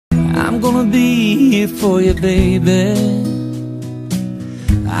I'm gonna be here for you, baby.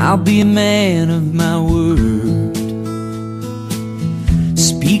 I'll be a man of my word.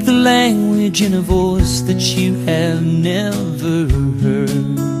 Speak the language in a voice that you have never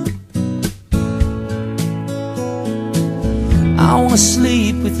heard. I wanna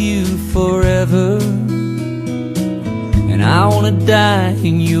sleep with you forever, and I wanna die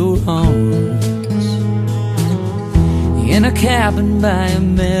in your arms, in a cabin by a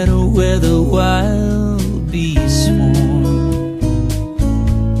meadow where the wild bees swarm.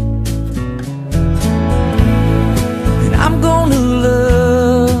 And I'm gonna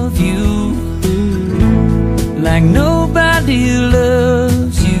love you like nobody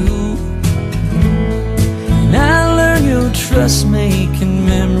loves you, and I learn your trust making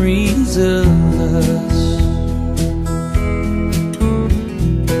memories of us.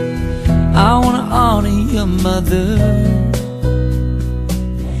 I wanna honor your mother,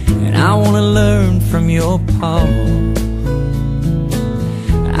 and I wanna learn from your pa.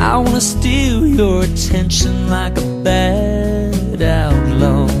 I wanna steal your attention like a bad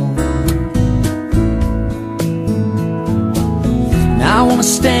outlaw. And I wanna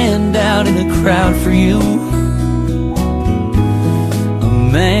stand out in a crowd for you, a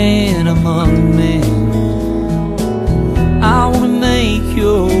man among men. I wanna make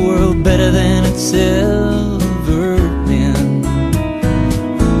your world better than it's ever been.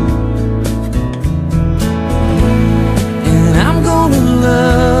 And I'm gonna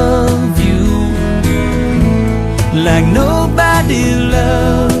love you like nobody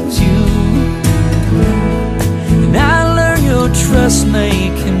loves you, and I learn your trust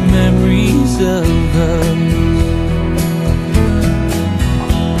making memories of us.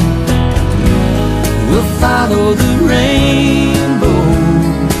 We'll follow the rainbow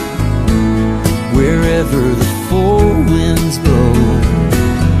wherever the four winds blow,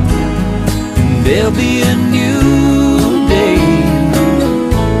 and there'll be a new day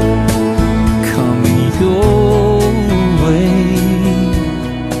coming your way.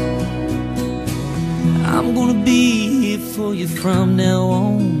 I'm gonna be here for you from now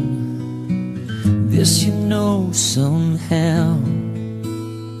on, this you know somehow.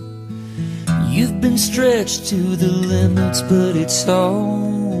 You've been stretched to the limits, but it's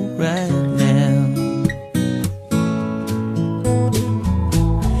all right now.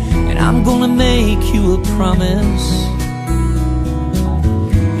 And I'm gonna make you a promise,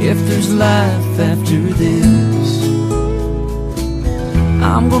 if there's life after this,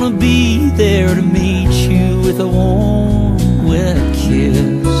 I'm gonna be there to meet you with a warm, wet kiss.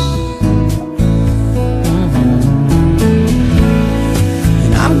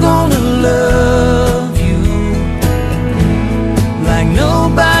 And I'm gonna love you like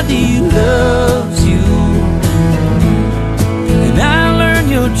nobody loves you, and I learn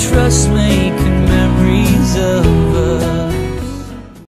your trust me